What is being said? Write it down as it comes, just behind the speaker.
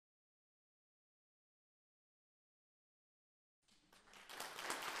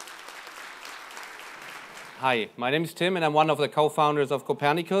Hi, my name is Tim and I'm one of the co-founders of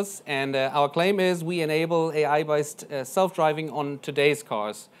Kopernikus, and our claim is we enable AI-based self-driving on today's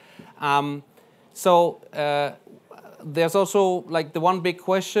cars. There's also like the one big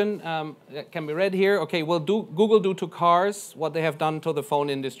question that can be read here. Okay, will Google do to cars what they have done to the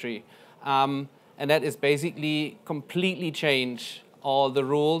phone industry? And that is basically completely change all the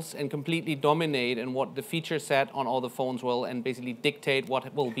rules and completely dominate in what the feature set on all the phones will, and basically dictate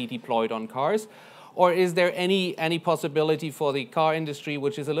what will be deployed on cars. Or is there any possibility for the car industry,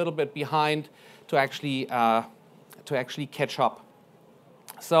 which is a little bit behind, to actually catch up?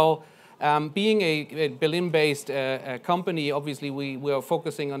 So, being a Berlin-based company, obviously we are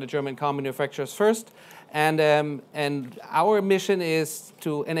focusing on the German car manufacturers first, and our mission is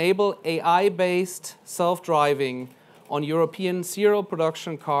to enable AI-based self-driving on European serial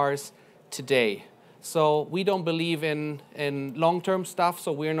production cars today. So we don't believe in long-term stuff,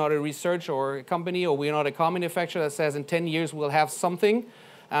 so we're not a research or a company, or we're not a car manufacturer that says in 10 years we'll have something.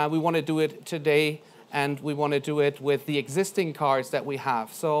 We want to do it today, and we want to do it with the existing cars that we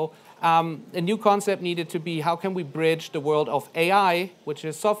have. So a new concept needed to be, how can we bridge the world of AI, which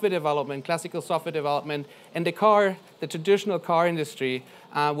is software development, classical software development, and the traditional car industry,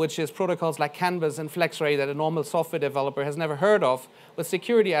 which is protocols like Canvas and FlexRay that a normal software developer has never heard of, with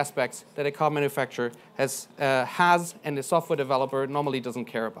security aspects that a car manufacturer has and a software developer normally doesn't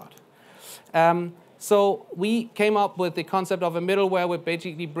care about. So we came up with the concept of a middleware which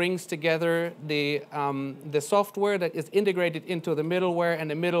basically brings together the software that is integrated into the middleware, and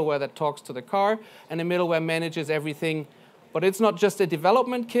the middleware that talks to the car, and the middleware manages everything. But it's not just a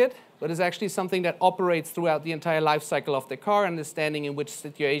development kit, but it's actually something that operates throughout the entire life cycle of the car, understanding in which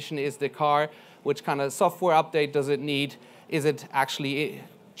situation is the car, which kind of software update does it need, is it actually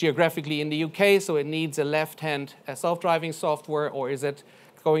geographically in the UK, so it needs a left-hand self-driving software, or is it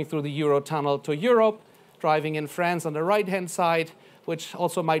going through the Eurotunnel to Europe, driving in France on the right-hand side, which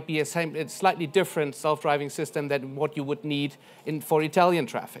also might be a slightly different self-driving system than what you would need for Italian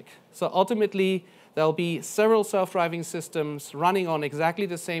traffic. So ultimately, there'll be several self-driving systems running on exactly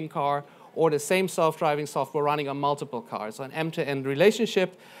the same car, or the same self-driving software running on multiple cars, so an end-to-end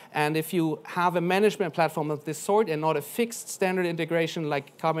relationship. And if you have a management platform of this sort and not a fixed standard integration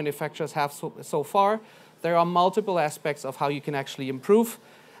like car manufacturers have so far, there are multiple aspects of how you can actually improve.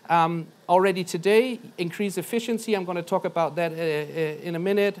 Already today, increase efficiency. I'm going to talk about that in a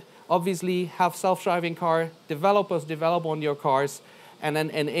minute. Obviously, have self-driving car developers develop on your cars, and then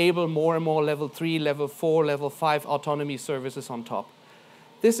enable more and more level 3, level 4, level 5 autonomy services on top.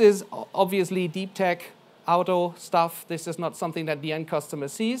 This is obviously deep tech auto stuff. This is not something that the end customer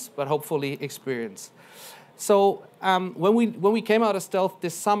sees, but hopefully experience. So when we came out of stealth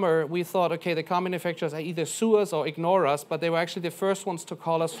this summer, we thought, okay, the car manufacturers either sue us or ignore us, but they were actually the first ones to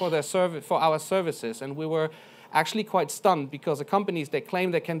call us for our services, and we were actually quite stunned, because the companies that claim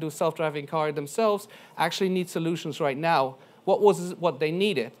they can do self-driving car themselves actually need solutions right now. What they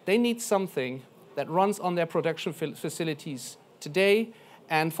needed? They need something that runs on their production facilities today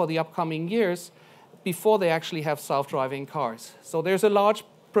and for the upcoming years, before they actually have self-driving cars. So there's a large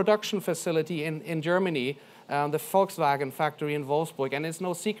production facility in Germany, the Volkswagen factory in Wolfsburg, and it's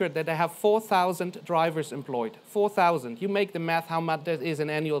no secret that they have 4,000 drivers employed. 4,000. You make the math how much that is in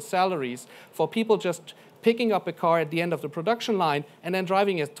annual salaries for people just picking up a car at the end of the production line and then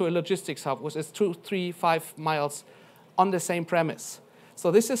driving it to a logistics hub, which is 2, 3, 5 miles on the same premise. So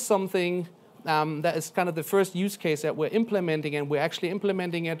this is something that is kind of the first use case that we're implementing, and we're actually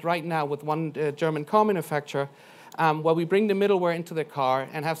implementing it right now with one German car manufacturer, where we bring the middleware into the car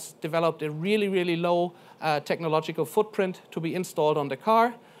and have developed a really, really low technological footprint to be installed on the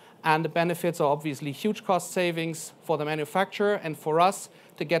car. And the benefits are obviously huge cost savings for the manufacturer, and for us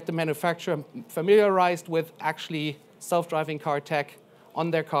to get the manufacturer familiarized with actually self-driving car tech on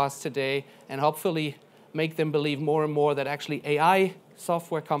their cars today, and hopefully make them believe more and more that actually AI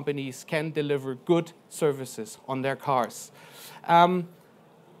software companies can deliver good services on their cars.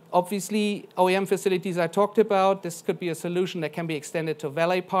 Obviously, OEM facilities I talked about, this could be a solution that can be extended to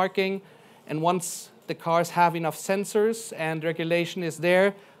valet parking. And once the cars have enough sensors and regulation is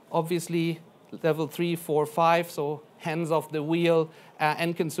there, obviously level 3, 4, 5, so hands off the wheel,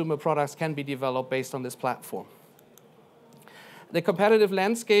 and consumer products can be developed based on this platform. The competitive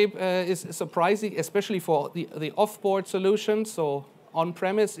landscape is surprising, especially for the off-board solution. So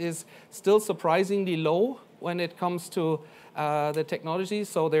on-premise is still surprisingly low when it comes to the technology.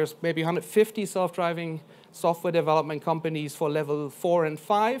 So there's maybe 150 self-driving software development companies for level 4 and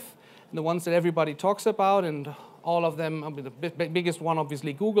 5. And the ones that everybody talks about and all of them, the biggest one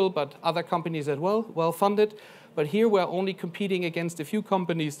obviously Google, but other companies as well, well-funded. But here we're only competing against a few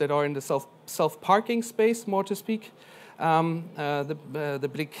companies that are in the self-parking space, more to speak. The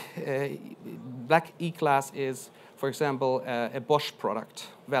black E-Class is, for example, a Bosch product,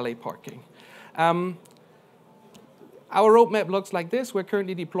 valet parking. Our roadmap looks like this. We're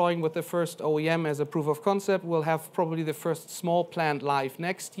currently deploying with the first OEM as a proof of concept. We'll have probably the first small plant live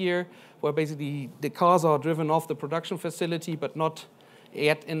next year, where basically the cars are driven off the production facility, but not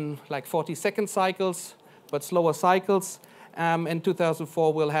yet in like 40-second cycles, but slower cycles. In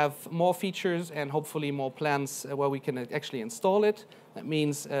 2004, we'll have more features and hopefully more plans where we can actually install it. That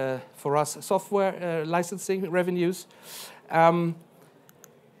means, for us, software licensing revenues.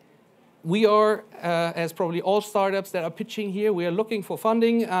 We are, as probably all startups that are pitching here, we are looking for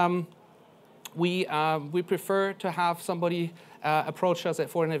funding. We prefer to have somebody approach us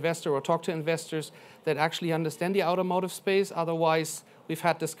for an investor or talk to investors that actually understand the automotive space. Otherwise, we've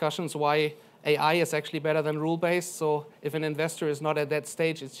had discussions why AI is actually better than rule-based. So if an investor is not at that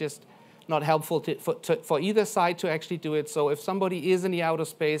stage, it's just not helpful for either side to actually do it. So if somebody is in the auto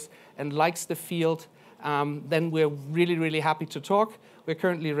space and likes the field, then we're really, really happy to talk. We're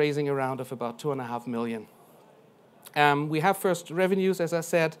currently raising a round of about $2.5 million. We have first revenues, as I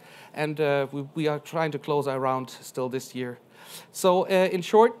said, and we are trying to close our round still this year. So in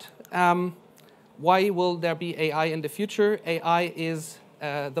short, why will there be AI in the future? AI is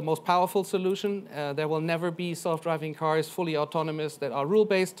the most powerful solution. There will never be self-driving cars fully autonomous that are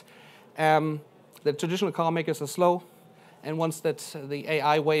rule-based. The traditional car makers are slow. And once that the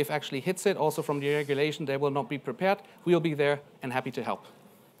AI wave actually hits it, also from the regulation, they will not be prepared. We'll be there and happy to help.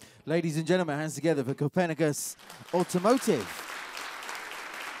 Ladies and gentlemen, hands together for Kopernikus Automotive.